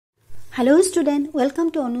Hello student,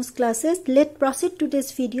 welcome to Anu's classes. Let's proceed to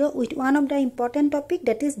this video with one of the important topic,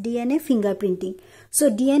 that is DNA fingerprinting.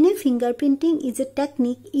 So DNA fingerprinting is a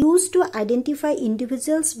technique used to identify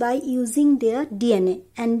individuals by using their DNA,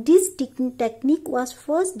 and this technique was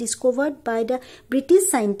first discovered by the British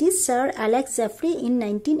scientist Sir Alex Jeffrey in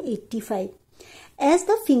 1985. As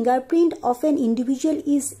the fingerprint of an individual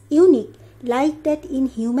is unique, like that in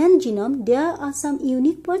human genome, there are some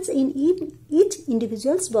unique parts in each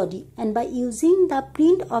individual's body, and by using the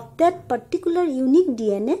print of that particular unique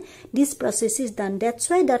DNA, this process is done. That's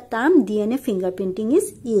why the term DNA fingerprinting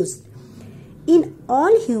is used. In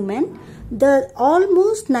all human, the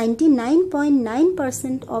almost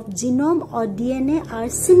 99.9% of genome or DNA are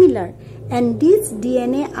similar, and these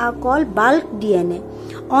DNA are called bulk DNA.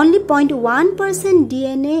 Only 0.1%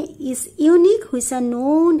 DNA is unique, which are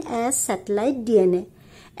known as satellite DNA.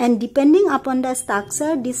 And depending upon the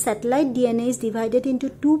structure, this satellite DNA is divided into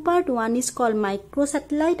two parts. One is called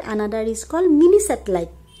microsatellite, another is called mini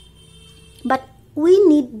satellite. But we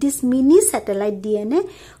need this mini satellite DNA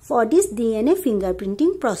for this DNA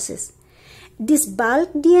fingerprinting process. This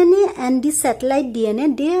bulk DNA and this satellite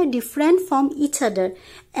DNA, they are different from each other,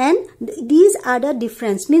 and these are the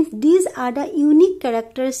difference, means these are the unique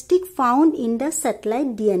characteristic found in the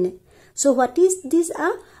satellite DNA. So what is this?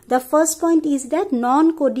 The first point is that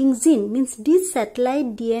non-coding gene, means these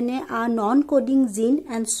satellite DNA are non-coding gene,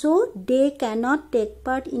 and so they cannot take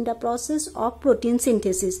part in the process of protein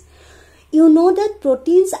synthesis. You know that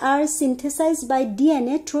proteins are synthesized by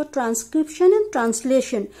DNA through transcription and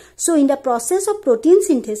translation. So in the process of protein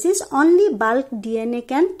synthesis, only bulk DNA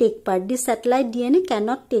can take part. This satellite DNA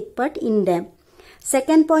cannot take part in them.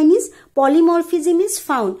 Second point is polymorphism is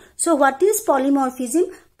found. So what is polymorphism?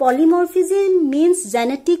 Polymorphism means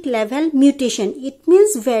genetic level mutation. It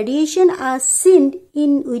means variation are seen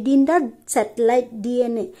within the satellite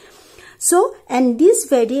DNA. So, and this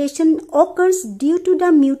variation occurs due to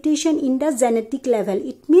the mutation in the genetic level.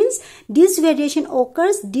 It means this variation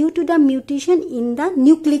occurs due to the mutation in the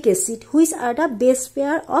nucleic acid, which are the base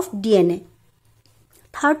pair of DNA.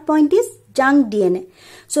 Third point is junk DNA.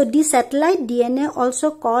 So, the satellite DNA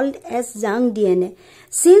also called as junk DNA.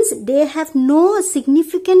 Since they have no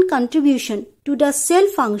significant contribution to the cell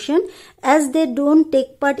function, as they don't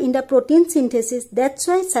take part in the protein synthesis, that's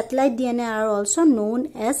why satellite DNA are also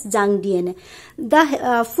known as junk DNA.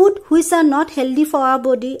 The food which are not healthy for our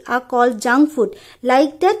body are called junk food.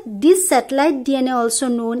 Like that, this satellite DNA also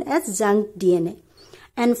known as junk DNA.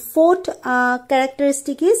 And fourth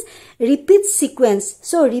characteristic is repeat sequence.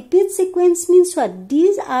 So repeat sequence means what?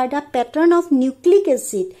 These are the pattern of nucleic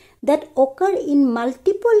acid that occur in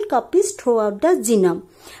multiple copies throughout the genome.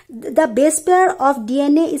 The base pair of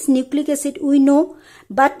DNA is nucleic acid, we know,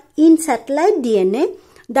 but in satellite DNA,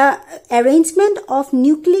 the arrangement of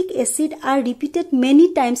nucleic acid are repeated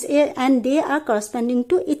many times, and they are corresponding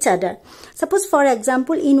to each other. Suppose, for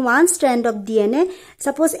example, in one strand of DNA,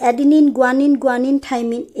 suppose adenine, guanine, guanine,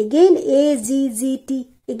 thymine, again AGGT,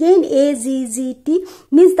 again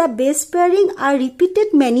AGGT, means the base pairing are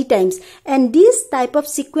repeated many times, and this type of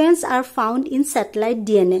sequence are found in satellite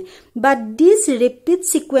DNA. But these repeat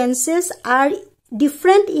sequences are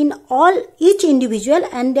different in each individual,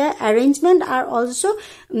 and their arrangement are also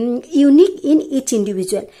unique in each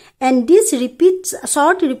individual. And these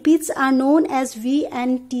short repeats are known as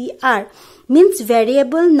VNTR, means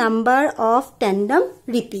variable number of tandem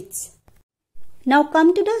repeats. Now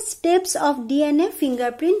come to the steps of DNA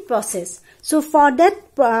fingerprint process. So for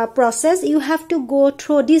that process, you have to go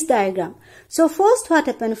through this diagram. So first what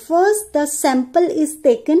happens? First the sample is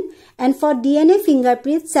taken, and for DNA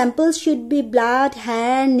fingerprint, samples should be blood,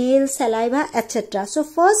 hair, nails, saliva, etc. So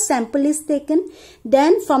first sample is taken.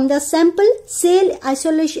 Then from the sample, cell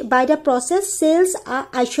isolation, by the process cells are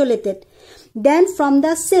isolated. Then from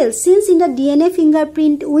the cell, since in the DNA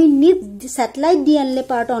fingerprint we need the satellite DNA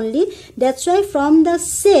part only, that's why from the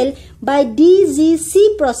cell, by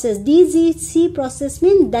DGC process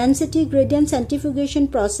means density gradient centrifugation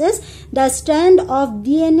process, the strand of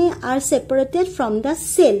DNA are separated from the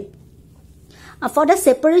cell. For the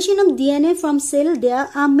separation of DNA from cell, there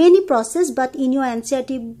are many processes, but in your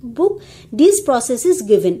NCERT book, this process is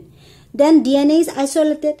given. Then DNA is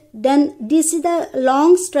isolated. Then this is the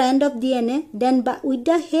long strand of DNA. Then with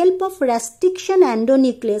the help of restriction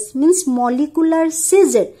endonuclease, means molecular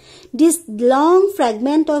scissor, this long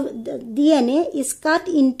fragment of the DNA is cut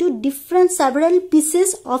into several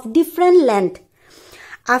pieces of different length.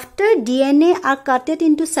 After DNA are cut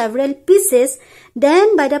into several pieces,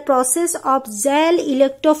 then by the process of gel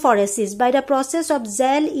electrophoresis,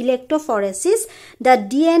 the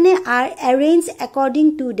DNA are arranged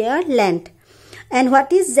according to their length. And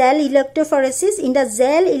what is gel electrophoresis? In the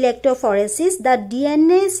gel electrophoresis, the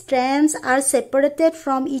DNA strands are separated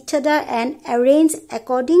from each other and arranged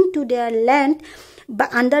according to their length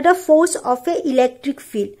under the force of an electric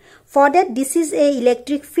field. For that, this is a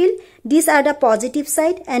electric field. These are the positive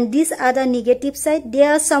side and these are the negative side.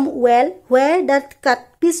 There are some well where that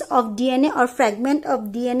cut piece of DNA or fragment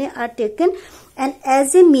of DNA are taken, and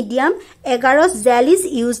as a medium, agarose gel is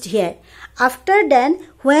used here. After that,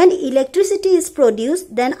 when electricity is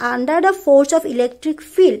produced, then under the force of electric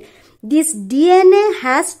field, this DNA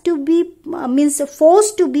has to be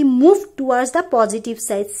forced to be moved towards the positive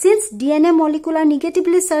side. Since DNA molecule are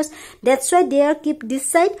negatively charged, that's why they are kept this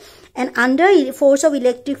side, and under force of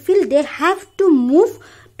electric field they have to move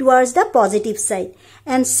towards the positive side.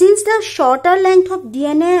 And since the shorter length of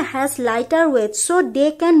DNA has lighter weight, so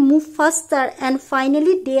they can move faster, and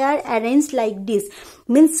finally they are arranged like this.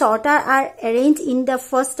 Means shorter are arranged in the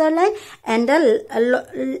first line and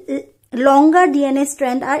the longer DNA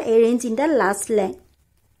strand are arranged in the last line,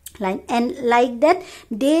 and like that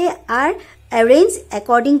they are arranged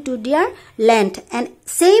according to their length. And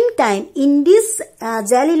same time in this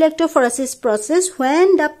gel electrophoresis process,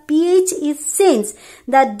 when the pH is changed,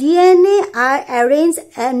 the DNA are arranged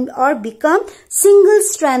and or become single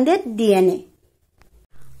stranded DNA.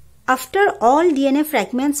 After all DNA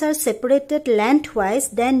fragments are separated lengthwise,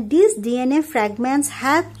 then these DNA fragments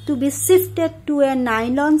have to be shifted to a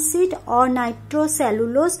nylon sheet or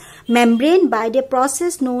nitrocellulose membrane by the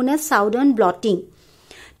process known as Southern blotting,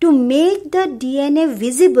 to make the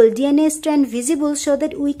DNA strand visible, so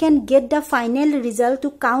that we can get the final result. To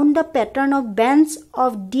count the pattern of bands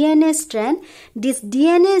of DNA strand, this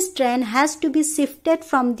DNA strand has to be shifted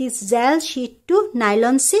from this gel sheet to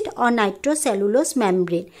nylon sheet or nitrocellulose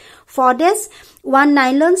membrane. For this, one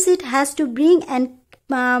nylon sheet has to bring and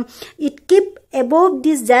it keep above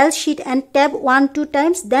this gel sheet and tap 1-2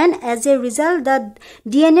 times. Then as a result, the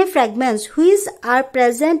DNA fragments which are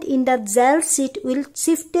present in the gel sheet will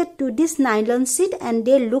shifted to this nylon sheet, and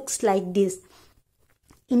they looks like this.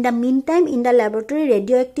 In the meantime, in the laboratory,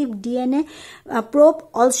 radioactive DNA probe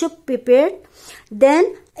also prepared.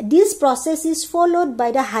 Then this process is followed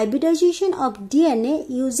by the hybridization of DNA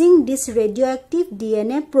using this radioactive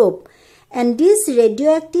DNA probe. And this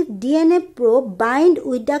radioactive DNA probe bind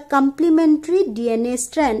with the complementary DNA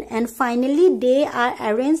strand, and finally they are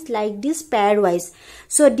arranged like this pairwise.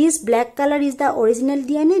 So this black color is the original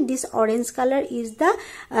DNA, this orange color is the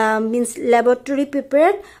laboratory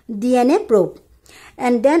prepared DNA probe.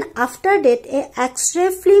 And then after that, a X-ray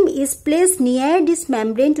film is placed near this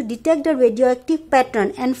membrane to detect the radioactive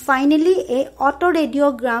pattern, and finally a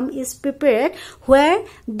autoradiogram is prepared where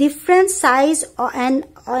different size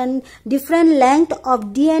and different length of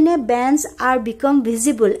DNA bands are become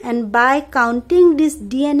visible, and by counting these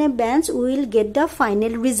DNA bands we will get the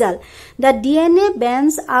final result. The DNA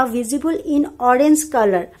bands are visible in orange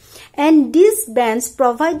color, and these bands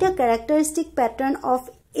provide the characteristic pattern of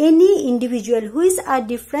any individual which are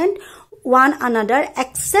different one another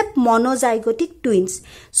except monozygotic twins.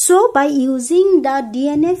 So by using the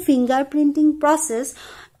DNA fingerprinting process,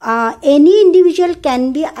 any individual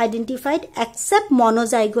can be identified except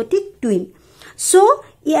monozygotic twin. So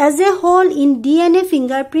as a whole, in DNA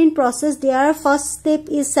fingerprint process, their first step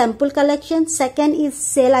is sample collection, second is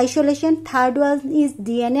cell isolation, third one is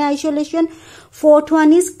DNA isolation, fourth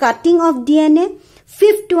one is cutting of DNA,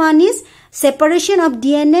 fifth one is separation of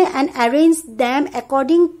DNA and arrange them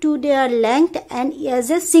according to their length and as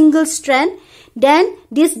a single strand. Then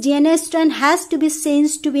this DNA strand has to be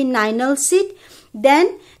changed to be nylon sheet.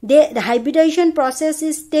 Then the hybridization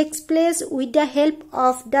process takes place with the help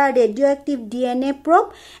of the radioactive DNA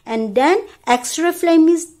probe, and then X-ray film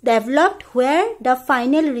is developed where the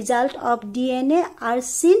final result of DNA are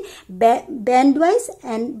seen bandwise,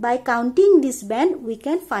 and by counting this band we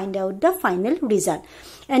can find out the final result.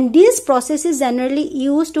 And this process is generally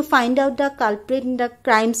used to find out the culprit in the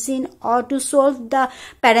crime scene or to solve the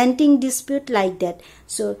parenting dispute like that.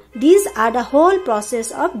 So these are the whole process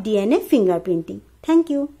of DNA fingerprinting. Thank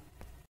you.